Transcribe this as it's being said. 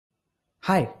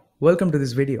Hi, welcome to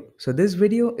this video. So this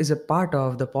video is a part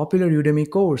of the popular Udemy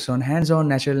course on hands-on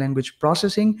natural language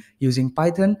processing using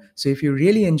Python. So if you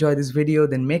really enjoy this video,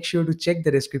 then make sure to check the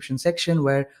description section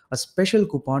where a special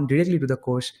coupon directly to the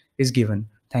course is given.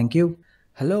 Thank you.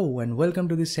 Hello and welcome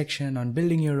to this section on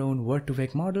building your own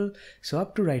Word2Vec model. So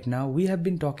up to right now, we have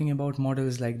been talking about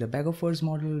models like the bag of words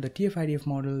model, the TFIDF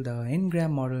model, the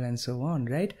n-gram model, and so on,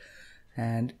 right?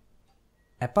 And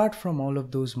apart from all of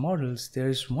those models, there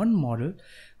is one model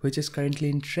which is currently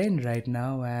in trend right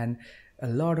now, and a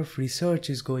lot of research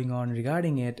is going on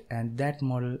regarding it, and that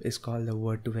model is called the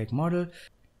Word2Vec model.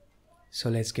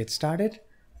 So let's get started.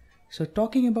 So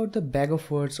talking about the bag of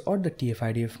words or the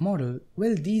TFIDF model,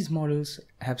 well, these models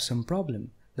have some problem.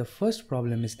 The first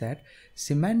problem is that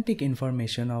semantic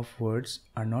information of words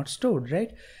are not stored,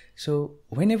 right? So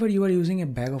whenever you are using a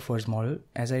bag of words model,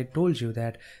 as I told you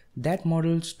that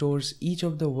model stores each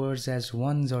of the words as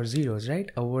ones or zeros,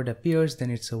 right? A word appears, then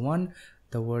it's a 1.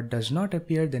 The word does not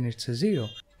appear, then it's a 0.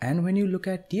 And when you look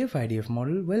at TFIDF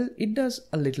model, well, it does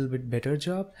a little bit better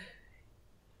job.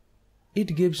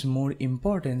 It gives more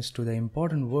importance to the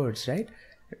important words, right?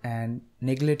 And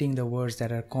neglecting the words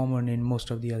that are common in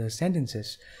most of the other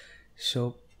sentences.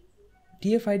 So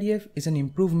TFIDF is an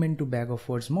improvement to bag of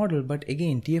words model, but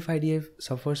again, TFIDF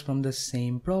suffers from the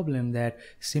same problem that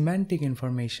semantic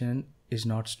information is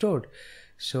not stored.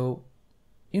 So,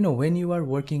 when you are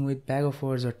working with bag of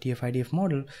words or TFIDF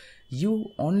model, you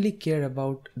only care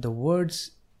about the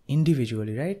words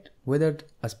individually, right? Whether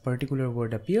a particular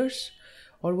word appears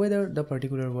or whether the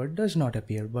particular word does not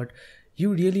appear, but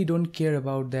you really don't care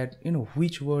about that,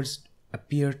 which words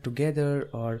appear together,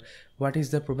 or what is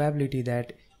the probability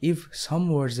that if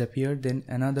some words appear, then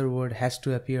another word has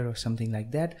to appear or something like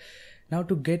that. Now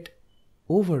to get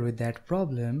over with that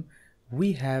problem,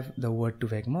 we have the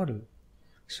Word2Vec model.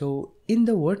 So in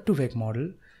the Word2Vec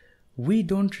model, we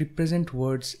don't represent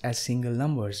words as single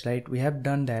numbers, right? We have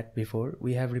done that before.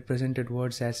 We have represented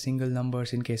words as single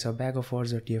numbers in case of bag of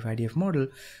words or TFIDF model.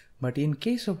 But in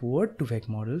case of Word2Vec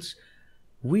models,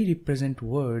 we represent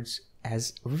words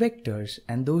as vectors,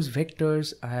 and those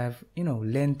vectors have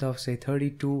length of say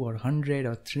 32 or 100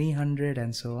 or 300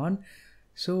 and so on.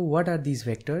 So what are these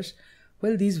vectors?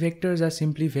 Well, these vectors are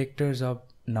simply vectors of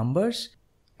numbers,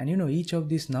 and each of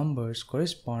these numbers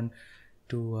correspond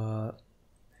to a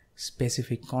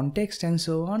specific context and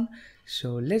so on.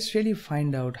 So let's really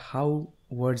find out how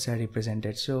words are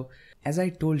represented. So as I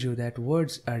told you that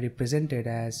words are represented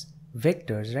as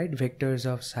vectors, right? Vectors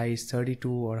of size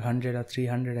 32 or 100 or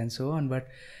 300 and so on. But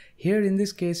here in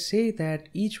this case, say that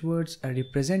each words are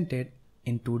represented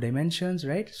in 2 dimensions,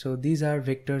 right? So these are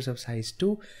vectors of size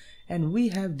 2, and we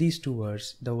have these 2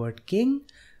 words, the word king,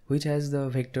 which has the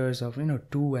vectors of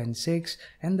 2 and 6,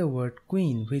 and the word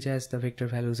queen, which has the vector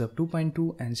values of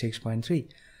 2.2 and 6.3.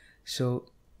 So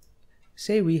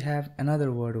say we have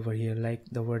another word over here like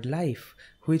the word life,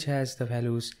 which has the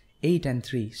values 8 and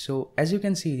 3. So as you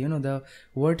can see, the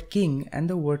word king and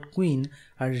the word queen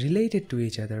are related to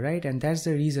each other, right? And that's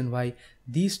the reason why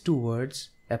these 2 words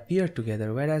appear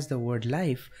together, whereas the word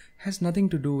life has nothing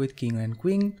to do with king and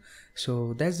queen.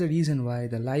 So that's the reason why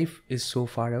the life is so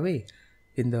far away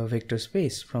in the vector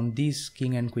space from these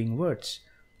king and queen words.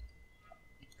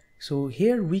 So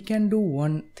here we can do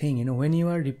one thing, when you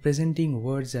are representing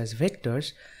words as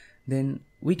vectors, then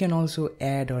we can also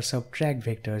add or subtract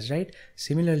vectors, right?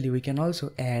 Similarly, we can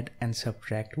also add and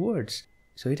subtract words.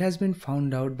 So it has been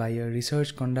found out by a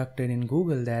research conducted in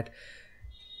Google that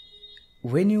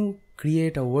when you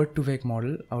create a Word2Vec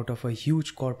model out of a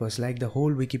huge corpus like the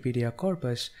whole Wikipedia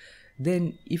corpus,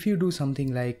 then if you do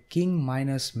something like king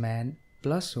minus man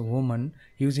plus woman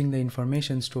using the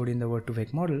information stored in the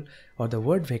Word2Vec model or the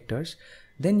word vectors,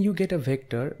 then you get a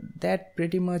vector that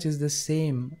pretty much is the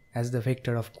same as the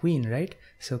vector of queen, right?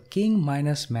 So king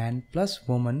minus man plus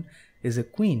woman is a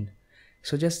queen.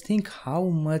 So just think how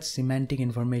much semantic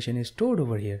information is stored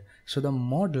over here. So the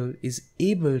model is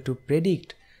able to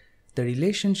predict the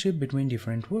relationship between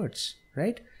different words,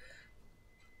 right?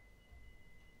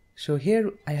 So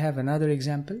here I have another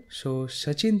example. So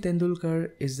Sachin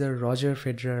Tendulkar is the Roger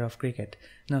Federer of cricket.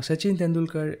 Now Sachin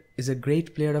Tendulkar is a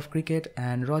great player of cricket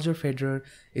and Roger Federer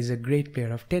is a great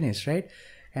player of tennis, right?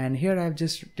 And here I've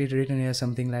just written here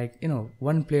something like,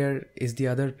 one player is the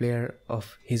other player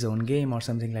of his own game or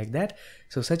something like that.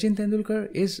 So Sachin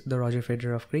Tendulkar is the Roger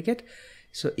Federer of cricket.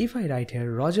 So if I write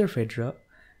here Roger Federer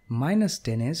minus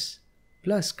tennis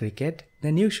plus cricket,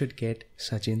 then you should get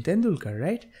Sachin Tendulkar,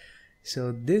 right?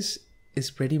 So this is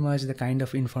pretty much the kind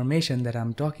of information that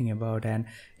I'm talking about, and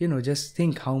just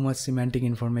think how much semantic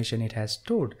information it has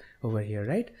stored over here,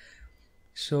 right?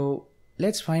 So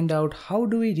let's find out how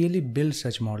do we really build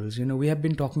such models. We have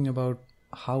been talking about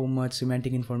how much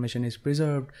semantic information is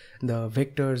preserved, the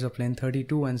vectors of length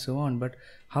 32 and so on, but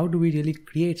how do we really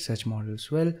create such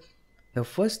models? Well, the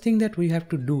first thing that we have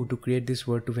to do to create these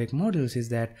Word2Vec models is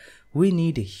that we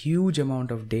need a huge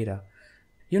amount of data.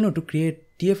 To create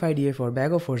TFIDF or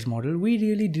bag of words model, we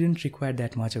really didn't require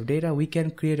that much of data. We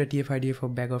can create a TFIDF or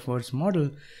bag of words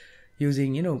model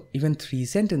using, even 3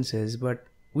 sentences, but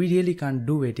we really can't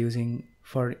do it using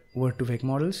for Word2Vec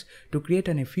models. To create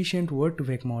an efficient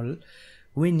Word2Vec model,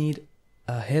 we need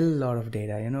a hell lot of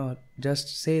data,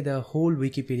 just say the whole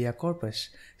Wikipedia corpus.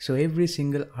 So every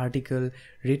single article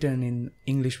written in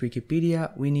English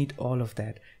Wikipedia, we need all of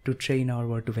that to train our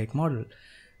Word2Vec model.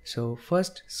 So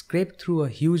first, scrape through a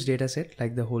huge dataset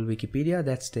like the whole Wikipedia.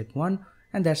 That's step 1,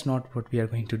 and that's not what we are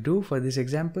going to do for this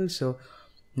example. So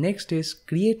next is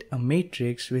create a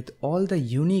matrix with all the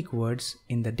unique words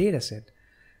in the dataset,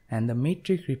 and the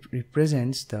matrix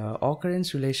represents the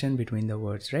occurrence relation between the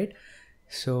words, right?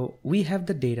 So we have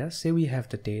the data, say we have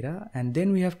the data, and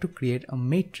then we have to create a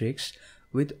matrix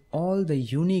with all the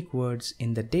unique words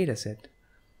in the dataset.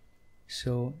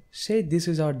 So say this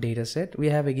is our data set. We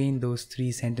have again those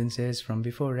 3 sentences from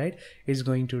before, right? It's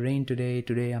going to rain today.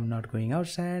 Today I'm not going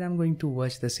outside. I'm going to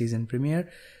watch the season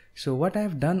premiere. So what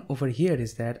I've done over here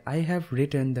is that I have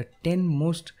written the 10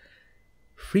 most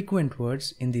frequent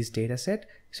words in this data set.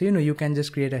 So you can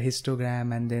just create a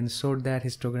histogram and then sort that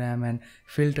histogram and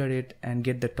filter it and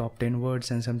get the top 10 words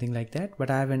and something like that. But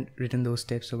I haven't written those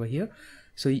steps over here.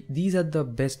 So these are the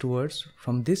best words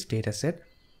from this data set.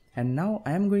 And now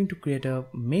I am going to create a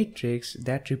matrix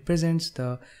that represents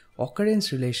the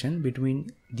occurrence relation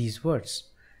between these words.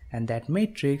 And that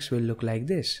matrix will look like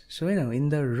this. So, in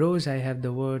the rows I have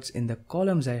the words, in the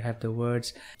columns I have the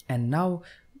words, and now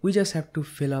we just have to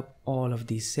fill up all of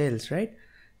these cells, right?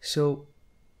 So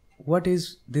what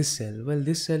is this cell? Well,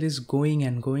 this cell is going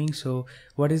and going. So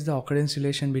what is the occurrence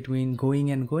relation between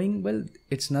going and going? Well,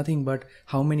 it's nothing but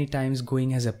how many times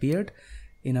going has appeared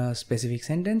in a specific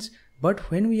sentence.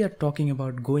 But when we are talking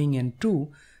about going and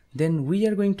to, then we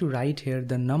are going to write here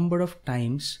the number of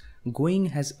times going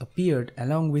has appeared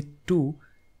along with to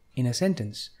in a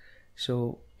sentence.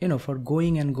 So, for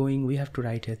going and going, we have to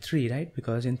write here 3, right?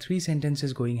 Because in 3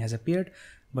 sentences going has appeared,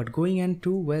 but going and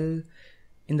to, well,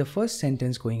 in the first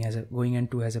sentence going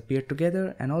and to has appeared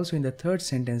together, and also in the third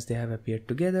sentence they have appeared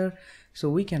together. So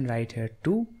we can write here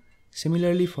 2.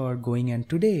 Similarly, for going and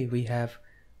today, we have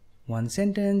 1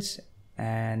 sentence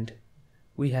and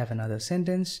we have another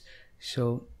sentence.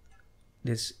 So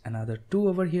there's another 2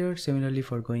 over here. Similarly,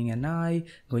 for going and I,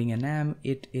 going and am,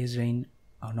 it is rain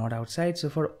or not outside. So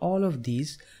for all of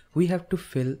these, we have to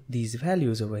fill these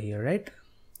values over here, right?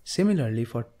 Similarly,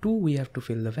 for to, we have to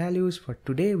fill the values. For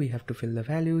today, we have to fill the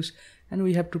values, and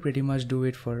we have to pretty much do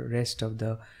it for rest of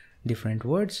the different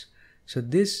words. So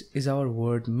this is our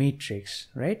word matrix,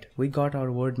 right? We got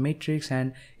our word matrix,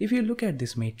 and if you look at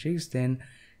this matrix, then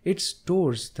it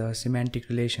stores the semantic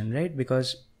relation, right?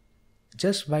 Because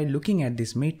just by looking at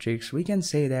this matrix, we can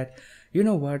say that,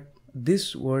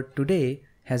 this word today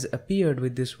has appeared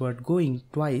with this word going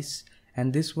twice,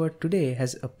 and this word today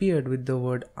has appeared with the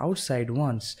word outside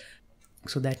once.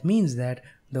 So that means that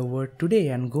the word today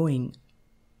and going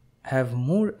have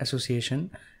more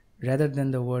association rather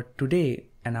than the word today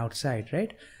and outside,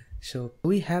 right? So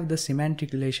we have the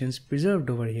semantic relations preserved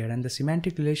over here, and the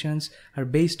semantic relations are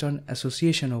based on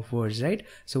association of words, right?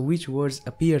 So which words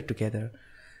appear together.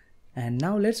 And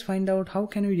now let's find out how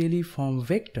can we really form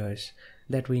vectors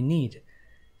that we need.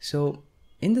 So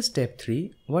in the step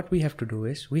 3, what we have to do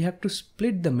is we have to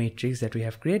split the matrix that we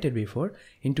have created before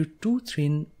into 2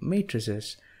 thin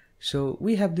matrices. So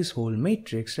we have this whole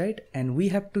matrix, right? And we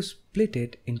have to split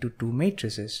it into 2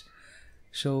 matrices.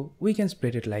 So we can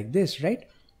split it like this, right?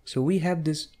 So we have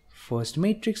this first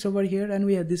matrix over here and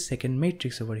we have this second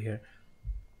matrix over here.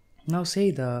 Now say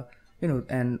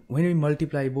and when we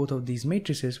multiply both of these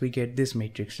matrices, we get this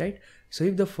matrix, right? So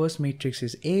if the first matrix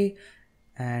is A,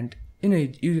 and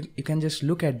you can just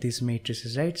look at these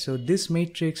matrices, right? So this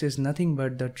matrix is nothing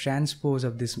but the transpose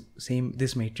of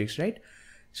this matrix, right?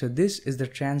 So this is the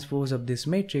transpose of this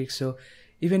matrix. So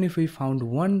even if we found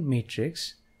one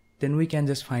matrix, then we can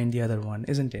just find the other one,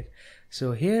 isn't it?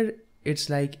 So here it's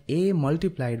like A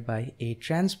multiplied by A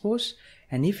transpose,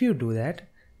 and if you do that,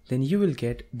 then you will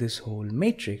get this whole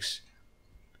matrix.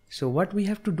 So what we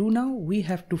have to do now, we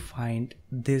have to find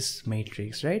this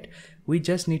matrix, right? We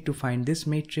just need to find this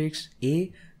matrix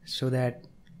A, so that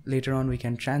later on we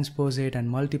can transpose it and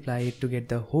multiply it to get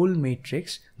the whole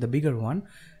matrix, the bigger one,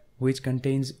 which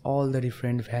contains all the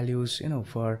different values,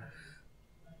 for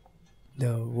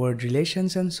the word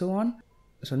relations and so on.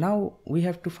 So now we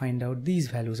have to find out these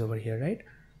values over here, right?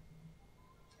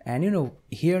 And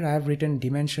here I have written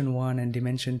dimension 1 and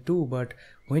dimension 2, but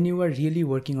when you are really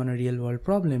working on a real world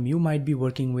problem, you might be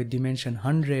working with dimension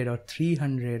 100 or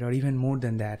 300 or even more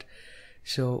than that.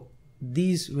 So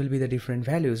these will be the different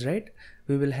values, right?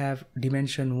 We will have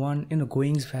dimension 1,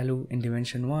 goings value in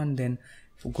dimension 1, then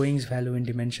goings value in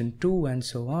dimension 2, and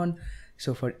so on.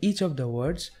 So for each of the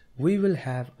words, we will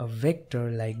have a vector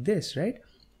like this, right?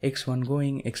 x1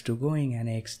 going, x2 going, and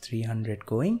x300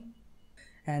 going.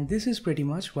 And this is pretty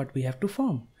much what we have to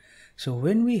form. So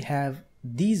when we have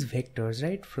these vectors,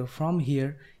 right, from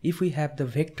here, if we have the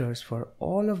vectors for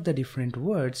all of the different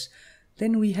words,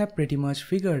 then we have pretty much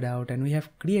figured out and we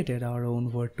have created our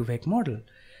own Word2Vec model.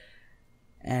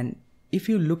 And if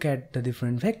you look at the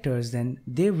different vectors, then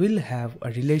they will have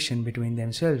a relation between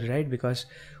themselves, right? Because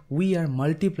we are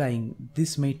multiplying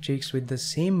this matrix with the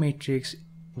same matrix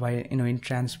via, in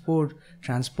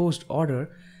transposed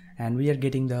order, and we are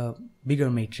getting the bigger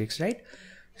matrix, right?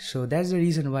 So that's the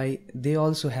reason why they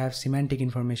also have semantic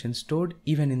information stored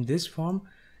even in this form.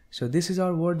 So this is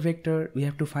our word vector. We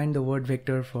have to find the word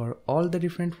vector for all the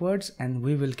different words and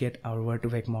we will get our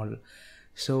Word2Vec model.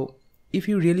 So if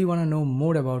you really want to know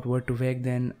more about Word2Vec,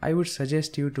 then I would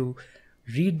suggest you to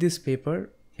read this paper,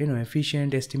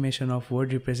 efficient estimation of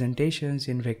word representations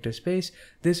in vector space.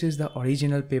 This is the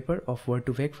original paper of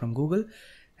Word2Vec from Google.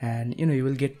 And you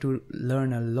will get to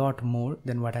learn a lot more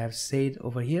than what I have said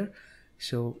over here.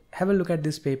 So have a look at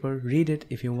this paper, read it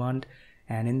if you want,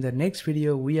 and in the next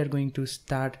video we are going to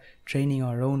start training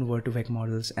our own Word2Vec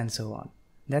models and so on.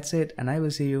 That's it, and I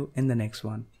will see you in the next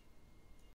one.